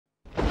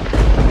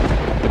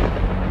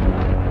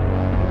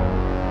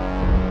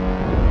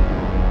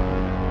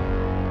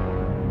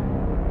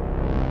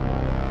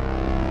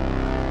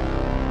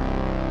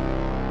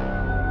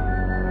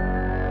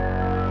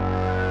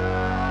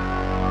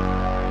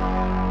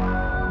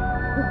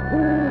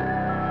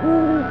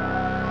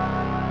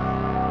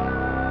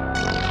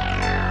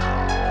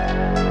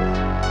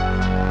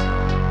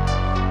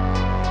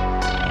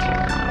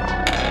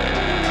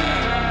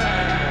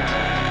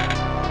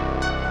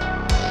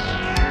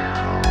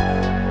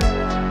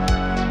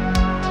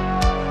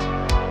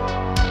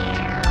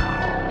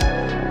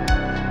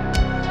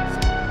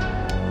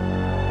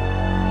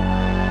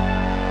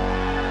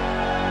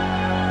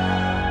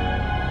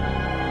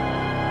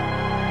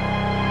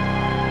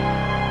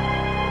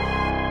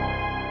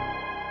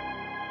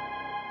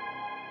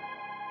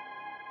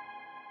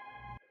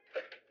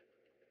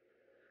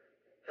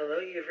Hello,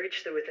 you've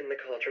reached the Within the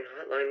Cauldron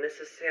hotline. This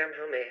is Sam.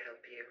 How may I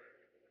help you?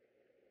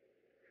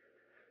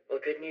 Well,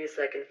 good news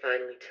I can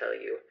finally tell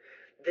you.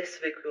 This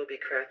week we'll be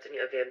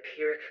crafting a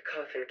vampiric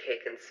coffin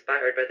cake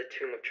inspired by the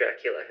tomb of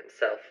Dracula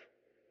himself.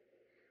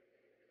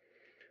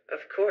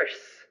 Of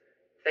course.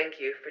 Thank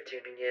you for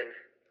tuning in.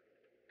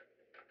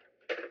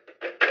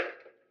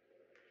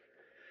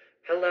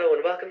 Hello,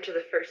 and welcome to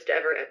the first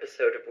ever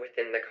episode of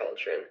Within the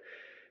Cauldron.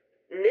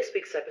 In this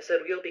week's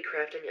episode, we'll be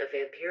crafting a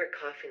vampiric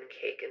coffin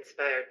cake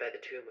inspired by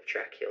the tomb of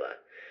Dracula.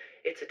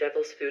 It's a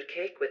devil's food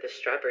cake with a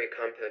strawberry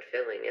compote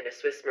filling and a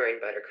Swiss meringue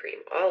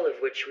buttercream, all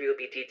of which we will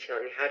be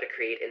detailing how to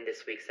create in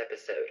this week's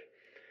episode.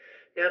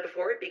 Now,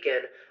 before we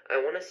begin, I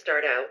want to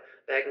start out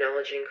by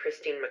acknowledging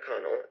Christine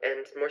McConnell,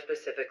 and more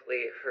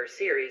specifically, her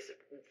series,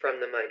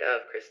 From the Mind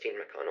of Christine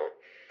McConnell.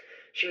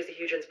 She was a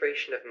huge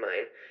inspiration of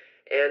mine,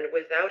 and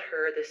without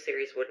her, this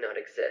series would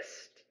not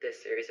exist. This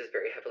series is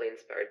very heavily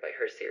inspired by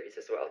her series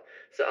as well,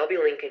 so I'll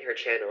be linking her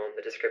channel in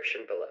the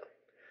description below.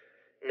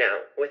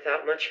 Now,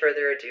 without much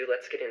further ado,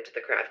 let's get into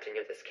the crafting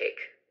of this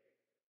cake.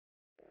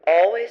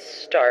 Always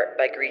start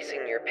by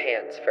greasing your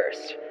pans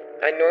first.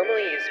 I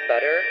normally use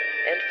butter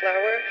and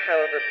flour,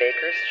 however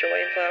baker's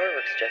joy and flour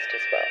works just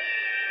as well.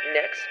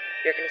 Next,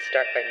 you're going to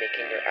start by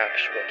making your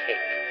actual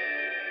cake.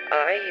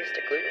 I used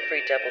a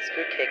gluten-free devil's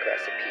food cake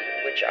recipe,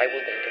 which I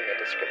will link in the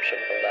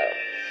description below.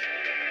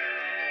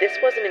 This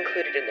wasn't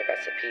included in the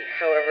recipe,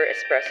 however,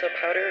 espresso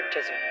powder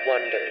does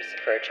wonders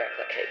for a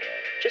chocolate cake.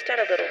 Just add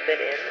a little bit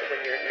in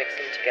when you're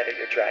mixing together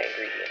your dry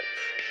ingredients.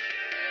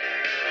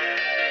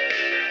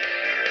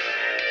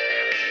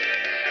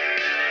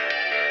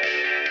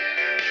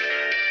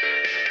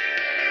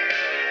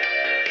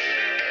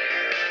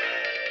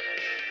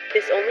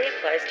 This only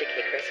applies to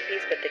cake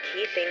recipes, but the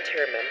key thing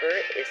to remember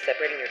is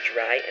separating your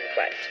dry and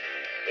wet.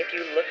 If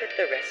you look at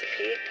the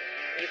recipe,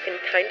 you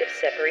can kind of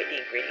separate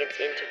the ingredients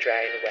into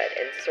dry and wet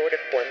and sort of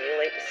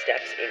formulate the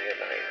steps in your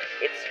mind.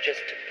 It's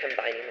just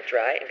combining the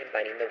dry and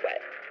combining the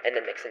wet, and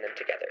then mixing them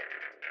together.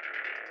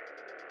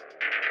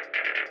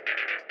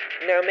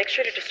 Now make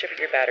sure to distribute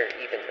your batter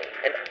evenly,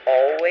 and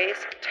always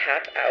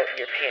tap out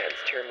your pans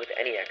to remove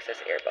any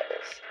excess air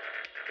bubbles.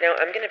 Now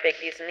I'm going to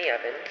bake these in the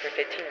oven for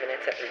 15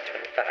 minutes at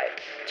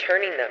 325,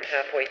 turning them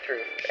halfway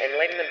through and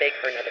letting them bake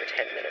for another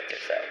 10 minutes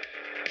or so.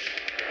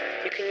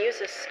 You can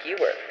use a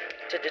skewer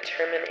to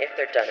determine if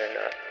they're done or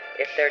not.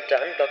 If they're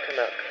done, they'll come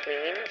out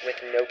clean with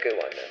no goo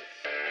on them.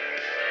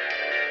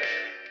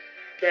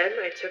 Then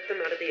I took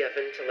them out of the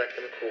oven to let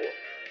them cool.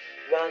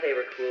 While they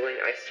were cooling,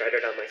 I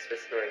started on my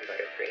Swiss meringue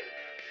buttercream.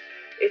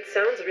 It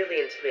sounds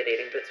really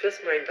intimidating, but Swiss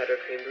meringue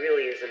buttercream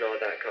really isn't all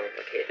that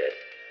complicated.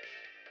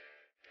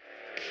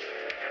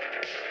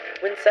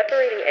 When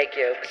separating egg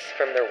yolks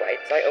from their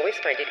whites, I always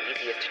find it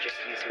easiest to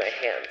just use my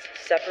hands,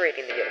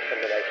 separating the yolk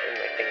from the white in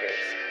my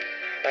fingers,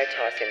 by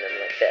tossing them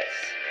like this.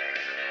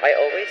 I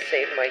always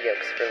save my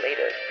yolks for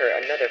later, for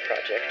another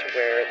project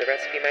where the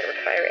recipe might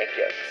require egg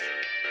yolks.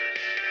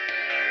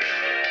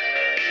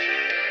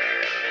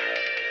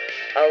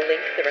 I'll link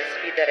the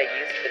recipe that I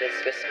used for this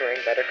Swiss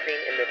meringue buttercream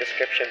in the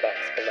description box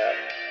below.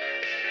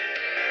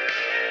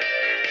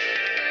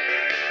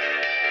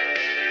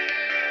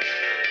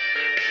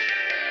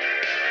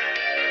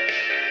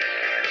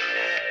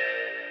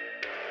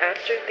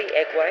 After the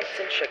egg whites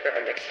and sugar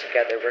are mixed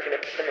together, we're going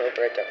to put them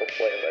over a double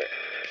boiler.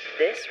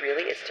 This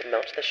really is to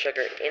melt the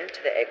sugar into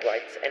the egg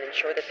whites and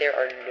ensure that there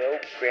are no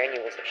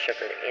granules of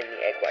sugar in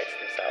the egg whites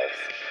themselves.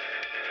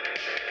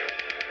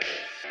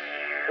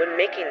 When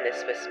making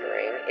this Swiss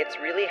meringue, it's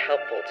really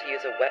helpful to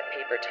use a wet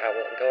paper towel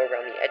and go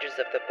around the edges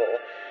of the bowl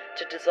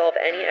to dissolve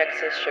any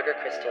excess sugar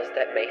crystals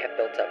that may have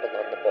built up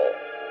along the bowl.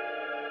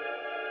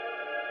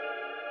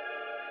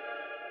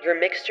 Your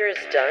mixture is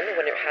done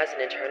when it has an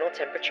internal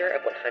temperature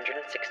of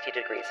 160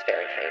 degrees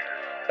Fahrenheit.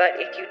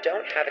 But if you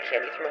don't have a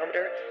candy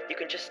thermometer, you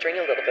can just string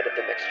a little bit of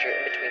the mixture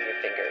in between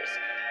your fingers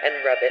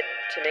and rub it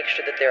to make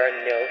sure that there are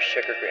no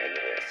sugar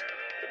granules.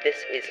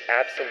 This is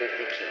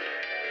absolutely key.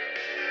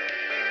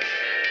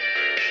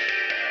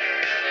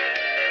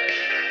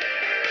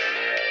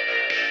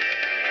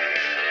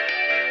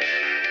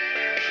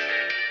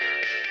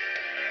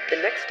 The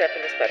next step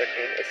in this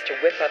buttercream is to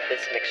whip up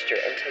this mixture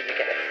until you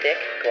get a thick,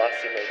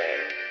 glossy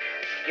meringue.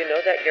 You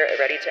know that you're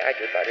ready to add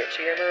your butter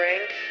to your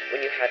meringue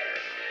when you have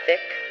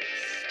thick,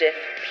 stiff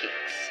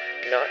peaks.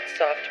 Not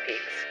soft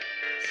peaks,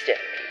 stiff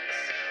peaks.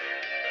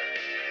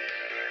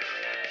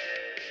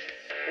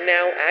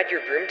 Now add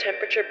your room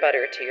temperature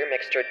butter to your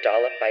mixture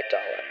dollop by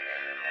dollop.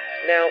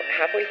 Now,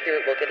 halfway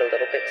through it will get a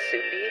little bit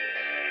soupy,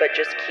 but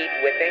just keep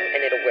whipping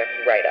and it'll whip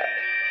right up.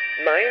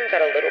 Mine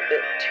got a little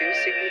bit too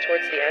soupy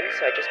towards the end,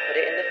 so I just put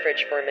it in the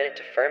fridge for a minute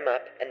to firm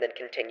up and then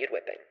continued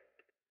whipping.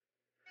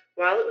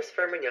 While it was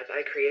firming up,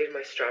 I created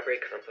my strawberry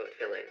compote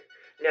filling.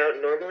 Now,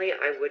 normally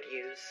I would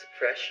use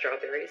fresh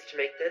strawberries to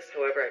make this,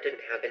 however I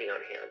didn't have any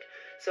on hand,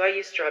 so I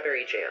used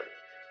strawberry jam,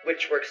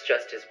 which works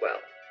just as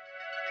well.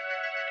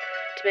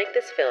 To make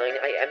this filling,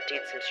 I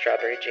emptied some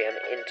strawberry jam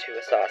into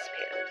a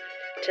saucepan.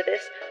 To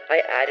this,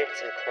 I added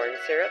some corn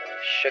syrup,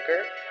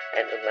 sugar,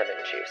 and lemon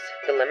juice.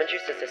 The lemon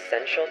juice is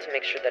essential to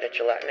make sure that it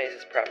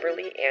gelatinizes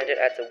properly, and it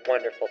adds a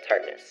wonderful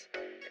tartness.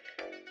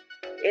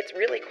 It's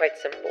really quite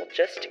simple,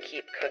 just to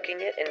keep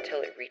cooking it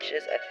until it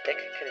reaches a thick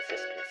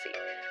consistency,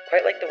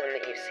 quite like the one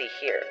that you see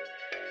here.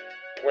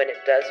 When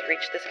it does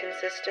reach this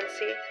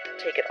consistency,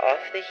 take it off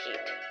the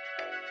heat.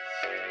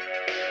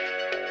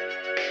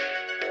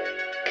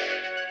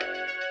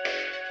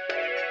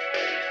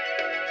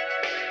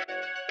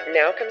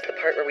 Now comes the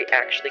part where we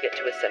actually get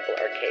to assemble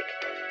our cake.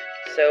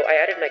 So I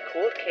added my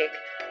cooled cake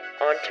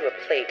onto a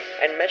plate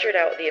and measured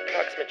out the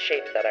approximate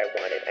shape that I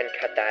wanted and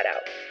cut that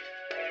out.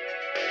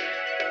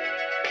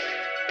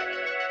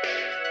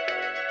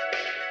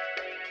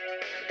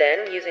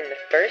 Then, using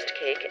the first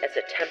cake as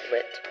a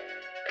template,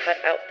 cut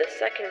out the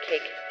second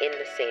cake in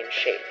the same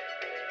shape.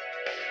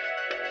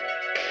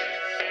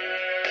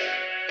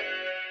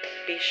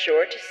 Be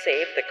sure to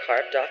save the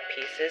carved off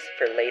pieces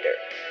for later.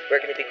 We're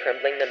going to be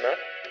crumbling them up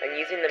and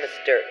using them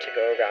as dirt to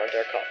go around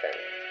our coffin.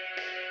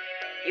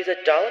 Use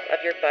a dollop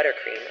of your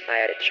buttercream, I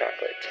added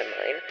chocolate to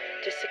mine,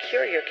 to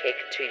secure your cake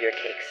to your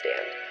cake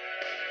stand.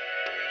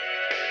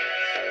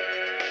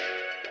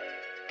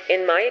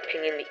 In my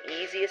opinion, the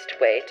easiest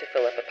way to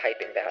fill up a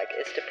piping bag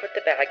is to put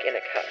the bag in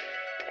a cup,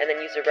 and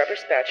then use a rubber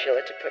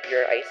spatula to put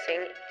your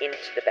icing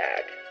into the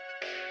bag.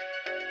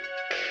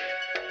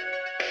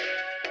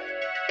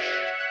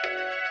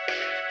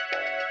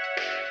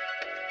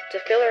 To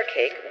fill our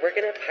cake, we're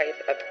going to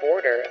pipe a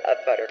border of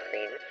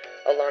buttercream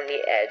along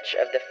the edge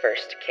of the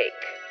first cake.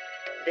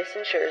 This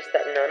ensures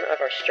that none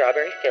of our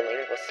strawberry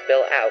filling will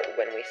spill out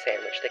when we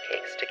sandwich the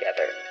cakes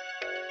together.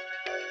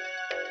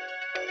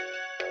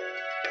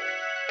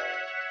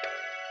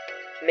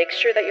 Make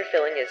sure that your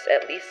filling is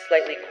at least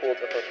slightly cooled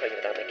before putting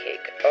it on the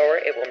cake, or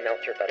it will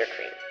melt your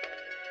buttercream.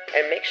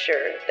 And make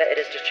sure that it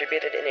is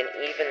distributed in an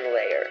even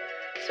layer,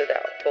 so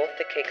that both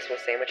the cakes will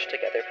sandwich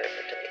together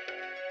perfectly.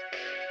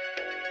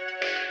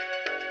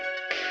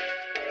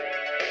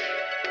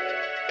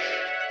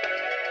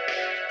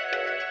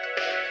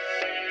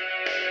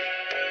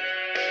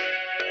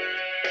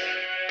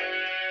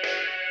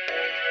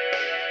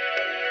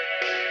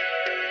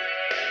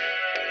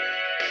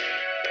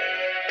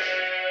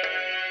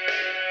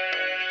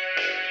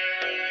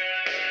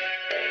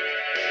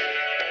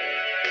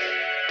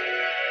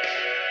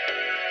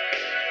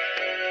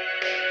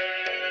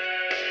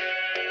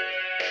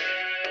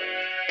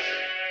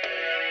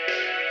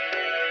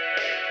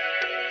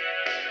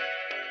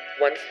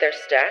 Once they're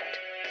stacked,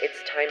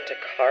 it's time to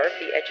carve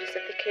the edges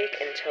of the cake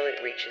until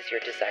it reaches your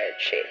desired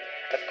shape.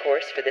 Of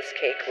course, for this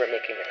cake, we're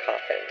making a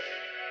coffin.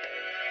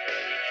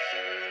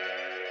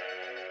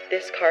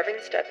 This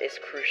carving step is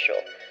crucial,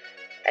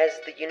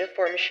 as the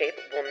uniform shape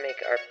will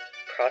make our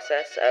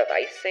process of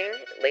icing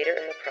later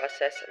in the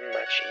process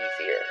much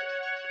easier.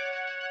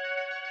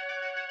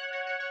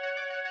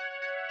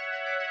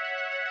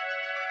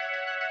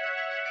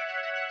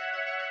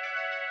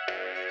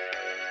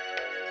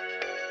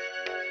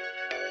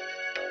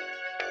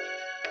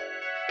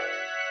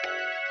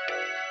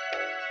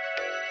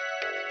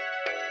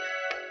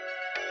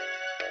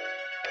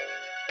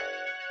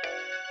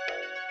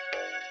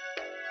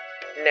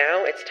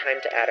 Now it's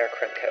time to add our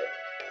crumb coat.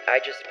 I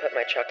just put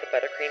my chocolate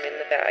buttercream in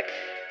the bag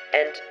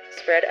and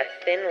spread a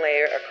thin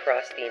layer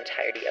across the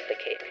entirety of the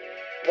cake.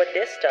 What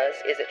this does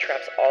is it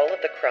traps all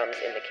of the crumbs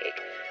in the cake,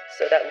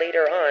 so that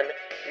later on,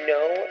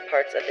 no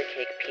parts of the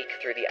cake peek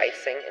through the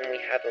icing and we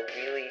have a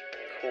really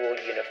cool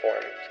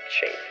uniform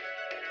shape.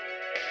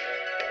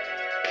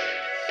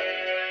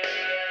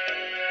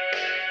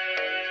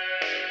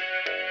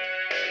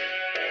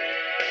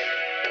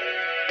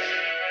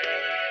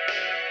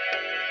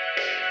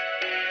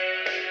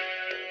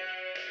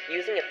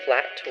 Using a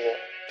flat tool,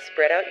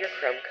 spread out your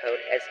crumb coat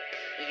as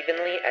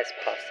evenly as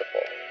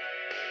possible.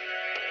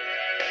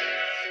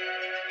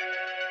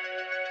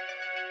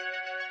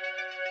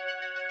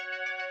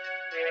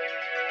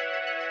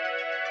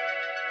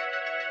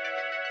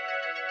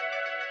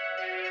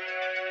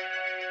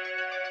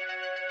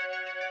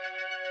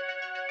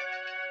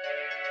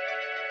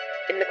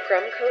 In the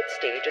crumb coat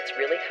stage, it's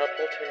really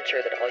helpful to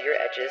ensure that all your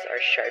edges are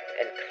sharp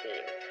and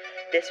clean.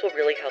 This will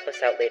really help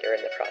us out later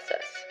in the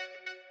process.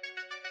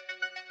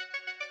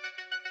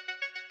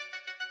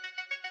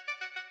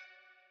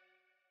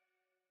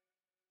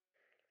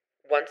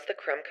 Once the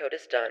crumb coat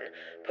is done,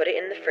 put it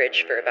in the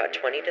fridge for about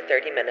 20 to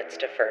 30 minutes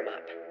to firm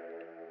up.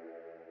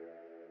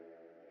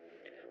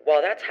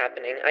 While that's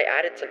happening, I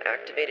added some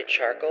activated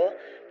charcoal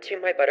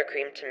to my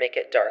buttercream to make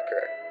it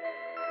darker.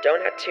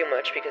 Don't add too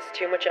much because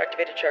too much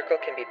activated charcoal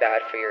can be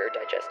bad for your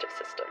digestive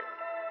system.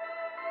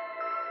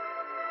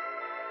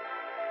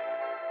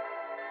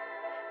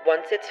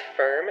 Once it's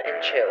firm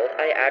and chilled,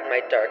 I add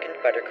my darkened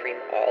buttercream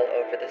all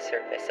over the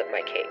surface of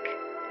my cake.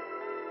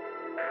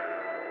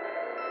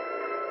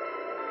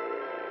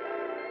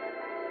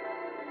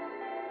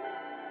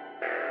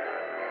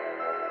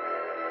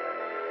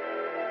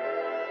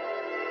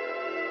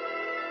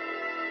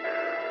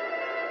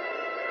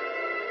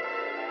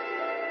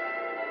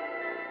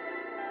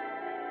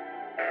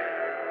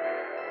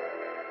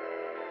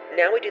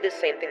 Now we do the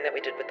same thing that we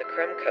did with the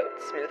crumb coat,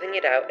 smoothing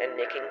it out and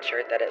making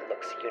sure that it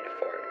looks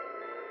uniform.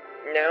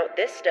 Now,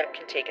 this step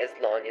can take as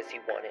long as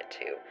you want it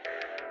to.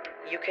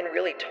 You can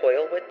really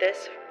toil with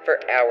this for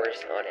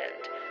hours on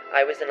end.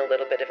 I was in a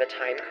little bit of a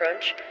time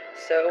crunch,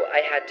 so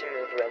I had to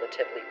move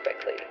relatively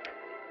quickly.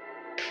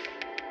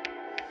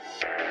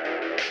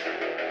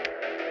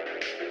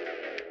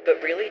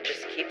 But really,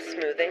 just keep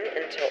smoothing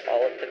until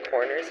all of the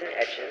corners and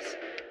edges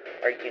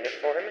are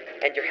uniform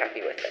and you're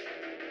happy with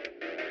it.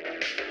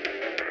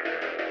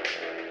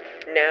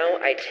 Now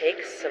I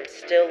take some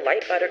still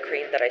light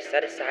buttercream that I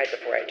set aside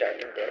before I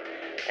darkened it,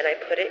 and I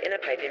put it in a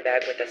piping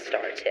bag with a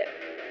star tip.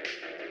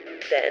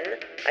 Then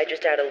I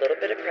just add a little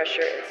bit of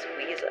pressure and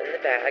squeeze in the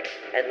bag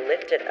and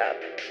lift it up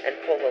and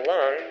pull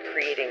along,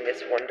 creating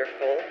this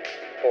wonderful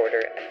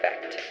border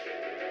effect.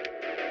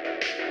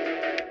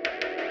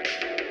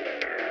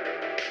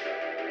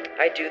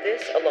 I do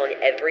this along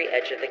every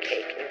edge of the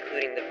cake,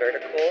 including the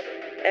vertical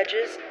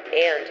edges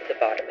and the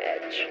bottom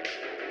edge.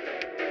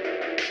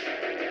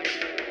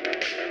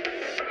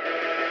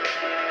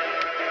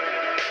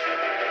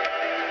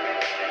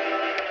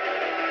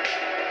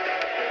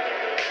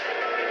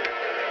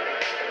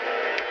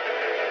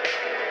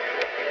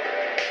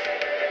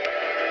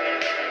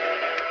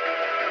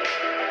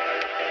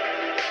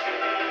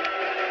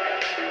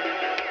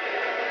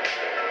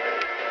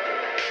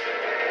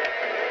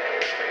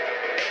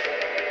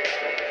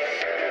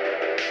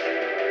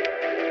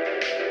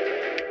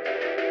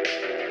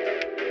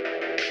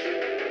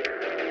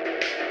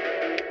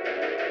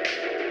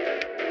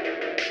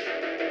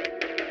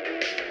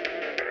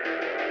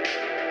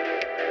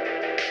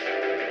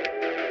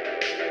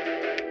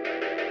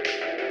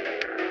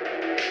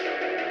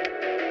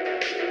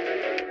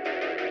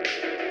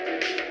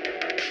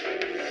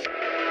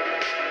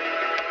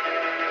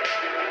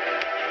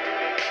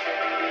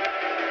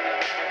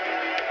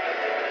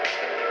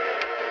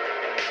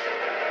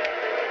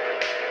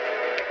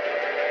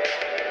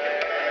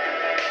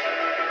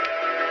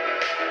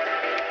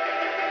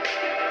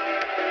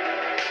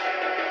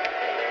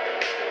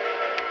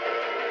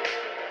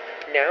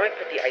 Now I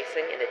put the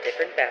icing in a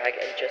different bag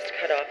and just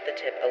cut off the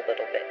tip a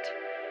little bit.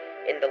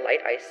 In the light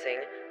icing,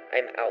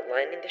 I'm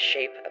outlining the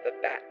shape of a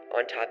bat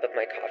on top of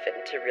my coffin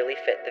to really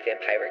fit the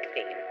vampiric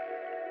theme.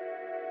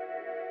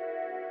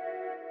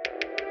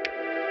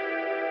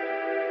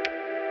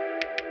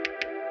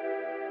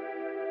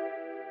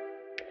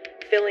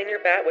 Fill in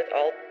your bat with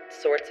all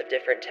sorts of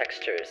different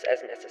textures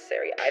as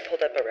necessary. I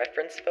pulled up a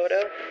reference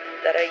photo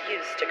that I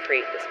used to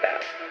create this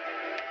bat.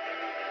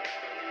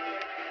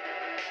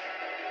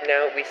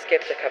 Now, we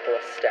skipped a couple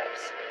of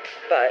steps,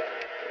 but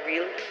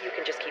really you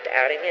can just keep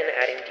adding and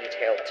adding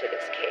detail to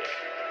this cake.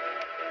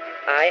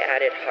 I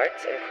added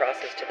hearts and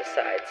crosses to the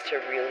sides to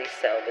really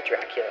sell the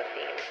Dracula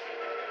theme.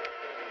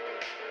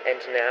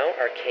 And now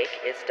our cake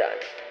is done.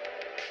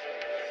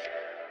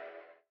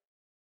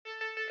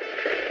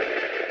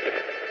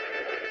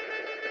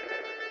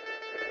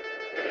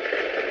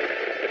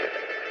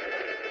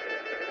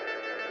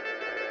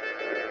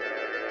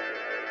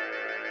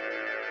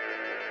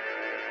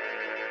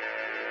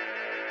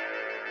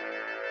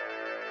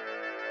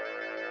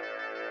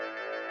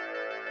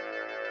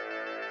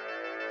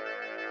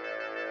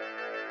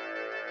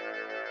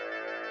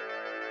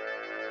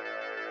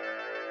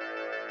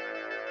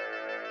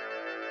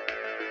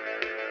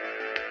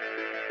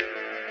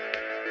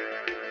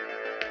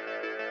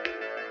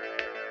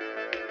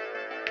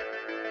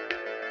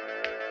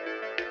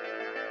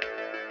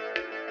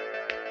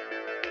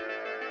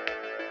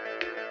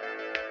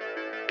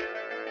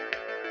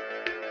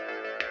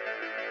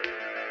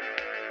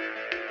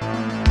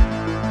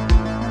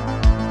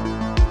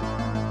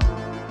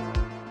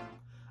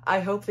 I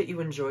hope that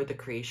you enjoyed the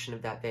creation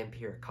of that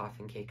vampiric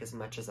coffin cake as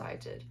much as I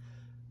did.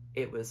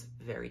 It was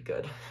very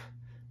good.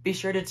 Be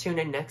sure to tune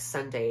in next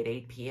Sunday at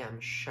 8 p.m.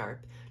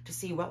 sharp to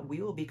see what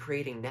we will be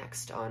creating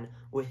next on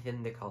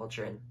Within the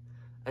Cauldron.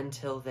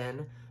 Until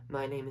then,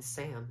 my name is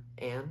Sam,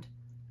 and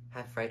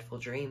have frightful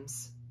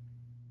dreams.